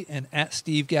Harley and at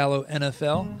Steve Gallo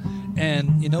NFL.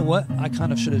 And you know what? I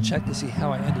kind of should have checked to see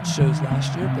how I ended shows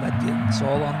last year, but I didn't. So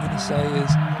all I'm going to say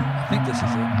is I think this is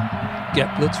it.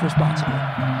 Get Blitz responsibly.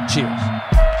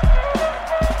 Cheers.